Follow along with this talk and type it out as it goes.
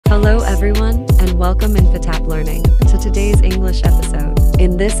Hello everyone, and welcome InfoTap Learning to today's English episode.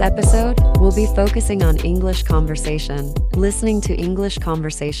 In this episode, we'll be focusing on English conversation. Listening to English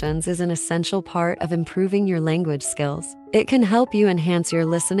conversations is an essential part of improving your language skills. It can help you enhance your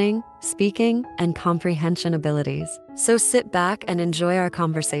listening, speaking, and comprehension abilities. So sit back and enjoy our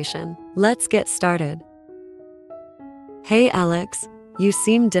conversation. Let's get started. Hey Alex, you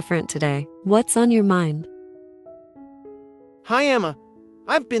seem different today. What's on your mind? Hi, Emma.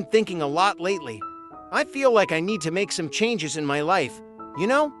 I've been thinking a lot lately. I feel like I need to make some changes in my life, you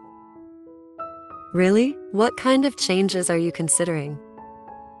know? Really? What kind of changes are you considering?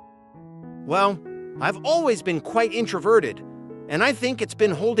 Well, I've always been quite introverted, and I think it's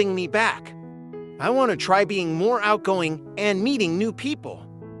been holding me back. I want to try being more outgoing and meeting new people.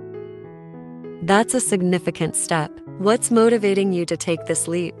 That's a significant step. What's motivating you to take this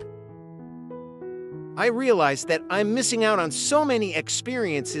leap? I realize that I'm missing out on so many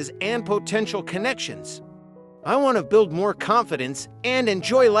experiences and potential connections. I want to build more confidence and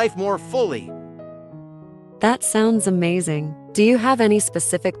enjoy life more fully. That sounds amazing. Do you have any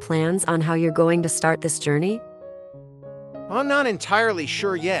specific plans on how you're going to start this journey? I'm not entirely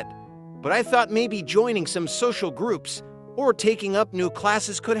sure yet, but I thought maybe joining some social groups or taking up new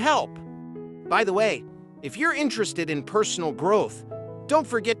classes could help. By the way, if you're interested in personal growth, don't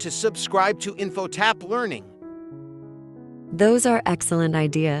forget to subscribe to InfoTap Learning. Those are excellent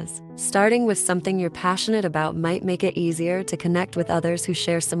ideas. Starting with something you're passionate about might make it easier to connect with others who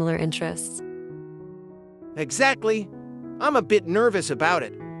share similar interests. Exactly. I'm a bit nervous about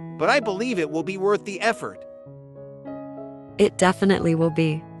it, but I believe it will be worth the effort. It definitely will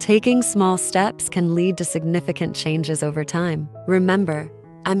be. Taking small steps can lead to significant changes over time. Remember,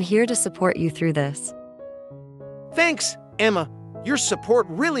 I'm here to support you through this. Thanks, Emma. Your support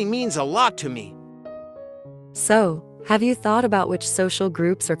really means a lot to me. So, have you thought about which social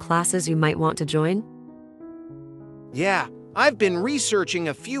groups or classes you might want to join? Yeah, I've been researching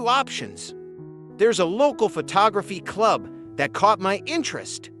a few options. There's a local photography club that caught my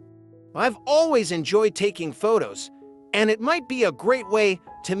interest. I've always enjoyed taking photos, and it might be a great way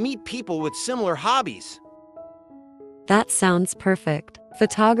to meet people with similar hobbies. That sounds perfect.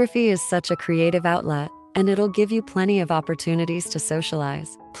 Photography is such a creative outlet, and it'll give you plenty of opportunities to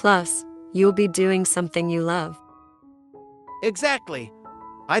socialize. Plus, you'll be doing something you love. Exactly.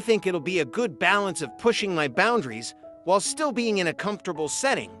 I think it'll be a good balance of pushing my boundaries while still being in a comfortable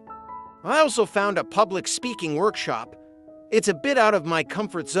setting. I also found a public speaking workshop. It's a bit out of my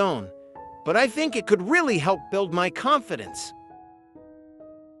comfort zone, but I think it could really help build my confidence.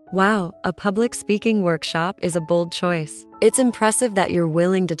 Wow, a public speaking workshop is a bold choice. It's impressive that you're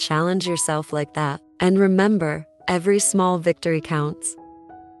willing to challenge yourself like that. And remember, every small victory counts.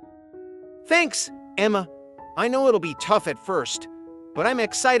 Thanks, Emma. I know it'll be tough at first, but I'm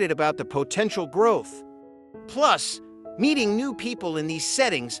excited about the potential growth. Plus, meeting new people in these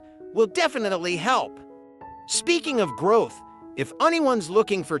settings will definitely help. Speaking of growth, if anyone's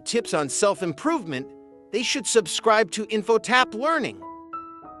looking for tips on self-improvement, they should subscribe to InfoTap Learning.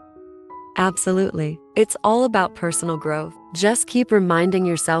 Absolutely. It's all about personal growth. Just keep reminding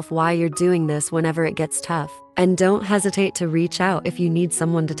yourself why you're doing this whenever it gets tough. And don't hesitate to reach out if you need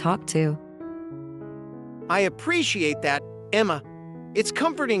someone to talk to. I appreciate that, Emma. It's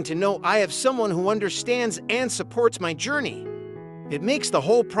comforting to know I have someone who understands and supports my journey. It makes the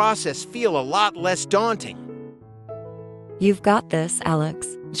whole process feel a lot less daunting. You've got this, Alex.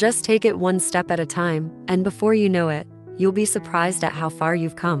 Just take it one step at a time, and before you know it, you'll be surprised at how far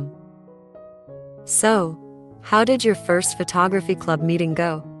you've come. So, how did your first photography club meeting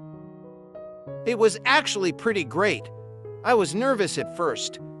go? It was actually pretty great. I was nervous at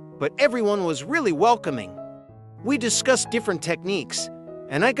first, but everyone was really welcoming. We discussed different techniques,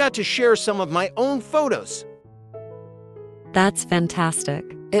 and I got to share some of my own photos. That's fantastic.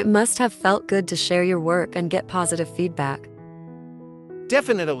 It must have felt good to share your work and get positive feedback.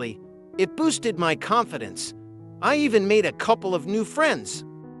 Definitely. It boosted my confidence. I even made a couple of new friends.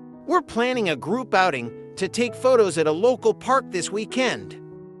 We're planning a group outing to take photos at a local park this weekend.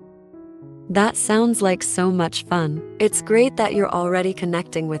 That sounds like so much fun. It's great that you're already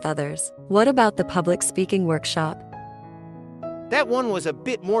connecting with others. What about the public speaking workshop? That one was a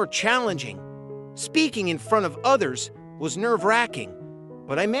bit more challenging. Speaking in front of others was nerve-wracking,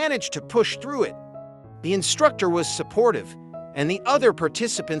 but I managed to push through it. The instructor was supportive, and the other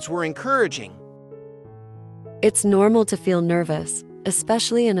participants were encouraging. It's normal to feel nervous,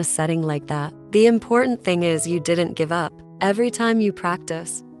 especially in a setting like that. The important thing is you didn't give up. Every time you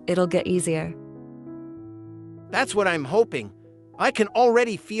practice, it'll get easier. That's what I'm hoping. I can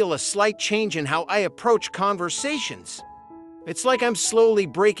already feel a slight change in how I approach conversations. It's like I'm slowly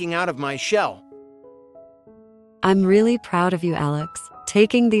breaking out of my shell. I'm really proud of you, Alex.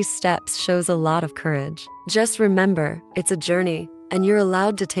 Taking these steps shows a lot of courage. Just remember, it's a journey, and you're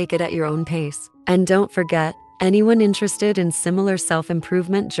allowed to take it at your own pace. And don't forget, anyone interested in similar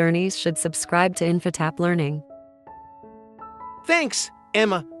self-improvement journeys should subscribe to InfoTap Learning. Thanks,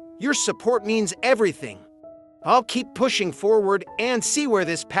 Emma. Your support means everything. I'll keep pushing forward and see where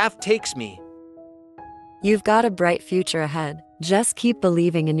this path takes me. You've got a bright future ahead. Just keep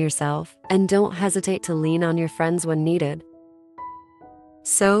believing in yourself, and don't hesitate to lean on your friends when needed.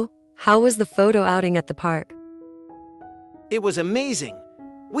 So, how was the photo outing at the park? It was amazing.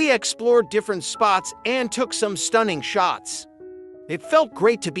 We explored different spots and took some stunning shots. It felt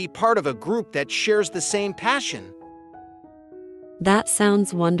great to be part of a group that shares the same passion. That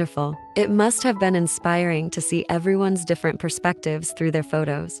sounds wonderful. It must have been inspiring to see everyone's different perspectives through their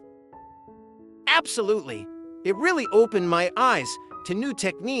photos. Absolutely. It really opened my eyes to new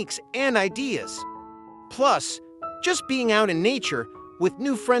techniques and ideas. Plus, just being out in nature with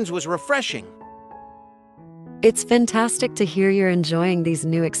new friends was refreshing. It's fantastic to hear you're enjoying these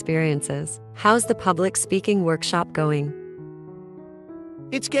new experiences. How's the public speaking workshop going?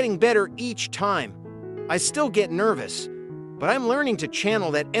 It's getting better each time. I still get nervous, but I'm learning to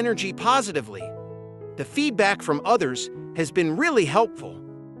channel that energy positively. The feedback from others has been really helpful.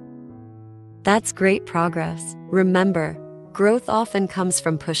 That's great progress. Remember, growth often comes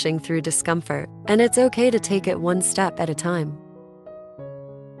from pushing through discomfort, and it's okay to take it one step at a time.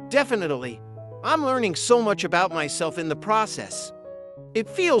 Definitely. I'm learning so much about myself in the process. It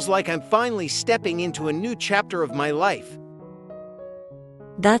feels like I'm finally stepping into a new chapter of my life.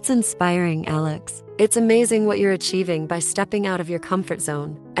 That's inspiring, Alex. It's amazing what you're achieving by stepping out of your comfort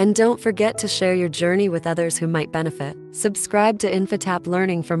zone. And don't forget to share your journey with others who might benefit. Subscribe to InfoTap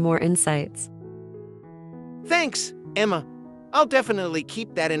Learning for more insights. Thanks, Emma. I'll definitely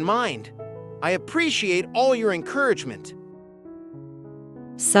keep that in mind. I appreciate all your encouragement.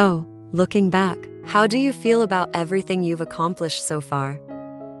 So, looking back, how do you feel about everything you've accomplished so far?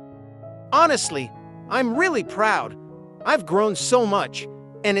 Honestly, I'm really proud. I've grown so much,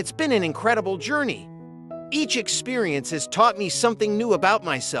 and it's been an incredible journey. Each experience has taught me something new about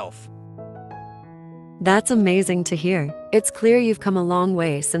myself. That's amazing to hear. It's clear you've come a long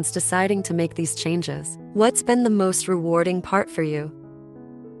way since deciding to make these changes. What's been the most rewarding part for you?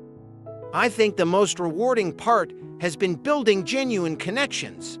 I think the most rewarding part has been building genuine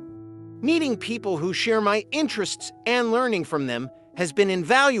connections. Meeting people who share my interests and learning from them has been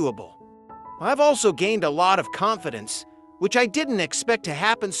invaluable. I've also gained a lot of confidence, which I didn't expect to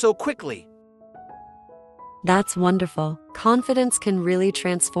happen so quickly. That's wonderful. Confidence can really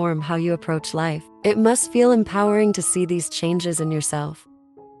transform how you approach life. It must feel empowering to see these changes in yourself.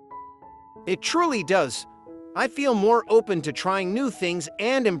 It truly does. I feel more open to trying new things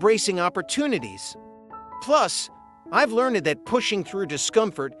and embracing opportunities. Plus, I've learned that pushing through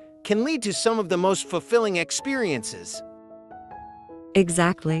discomfort can lead to some of the most fulfilling experiences.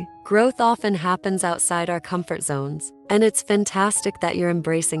 Exactly. Growth often happens outside our comfort zones, and it's fantastic that you're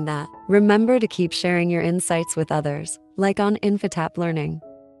embracing that. Remember to keep sharing your insights with others, like on InfoTap Learning.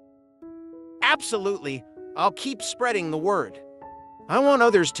 Absolutely. I'll keep spreading the word. I want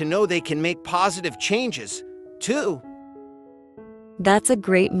others to know they can make positive changes, too. That's a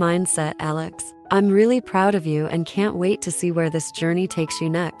great mindset, Alex. I'm really proud of you and can't wait to see where this journey takes you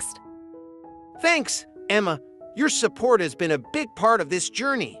next. Thanks, Emma. Your support has been a big part of this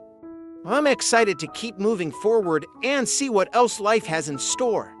journey. I'm excited to keep moving forward and see what else life has in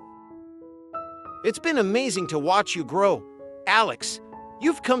store. It's been amazing to watch you grow. Alex,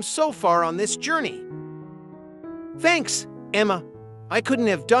 you've come so far on this journey. Thanks, Emma. I couldn't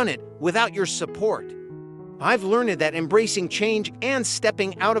have done it without your support. I've learned that embracing change and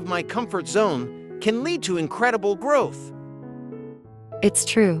stepping out of my comfort zone can lead to incredible growth. It's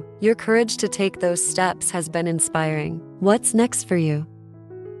true. Your courage to take those steps has been inspiring. What's next for you?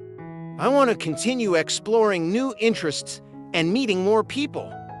 I want to continue exploring new interests and meeting more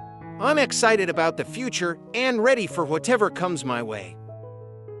people. I'm excited about the future and ready for whatever comes my way.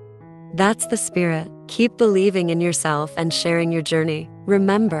 That's the spirit. Keep believing in yourself and sharing your journey.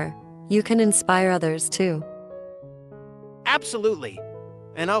 Remember, you can inspire others too. Absolutely.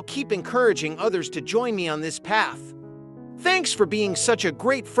 And I'll keep encouraging others to join me on this path. Thanks for being such a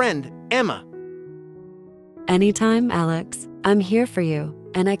great friend, Emma. Anytime, Alex. I'm here for you,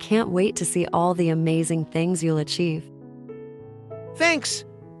 and I can't wait to see all the amazing things you'll achieve. Thanks.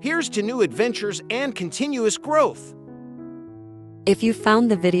 Here's to new adventures and continuous growth. If you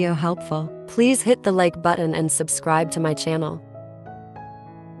found the video helpful, please hit the like button and subscribe to my channel.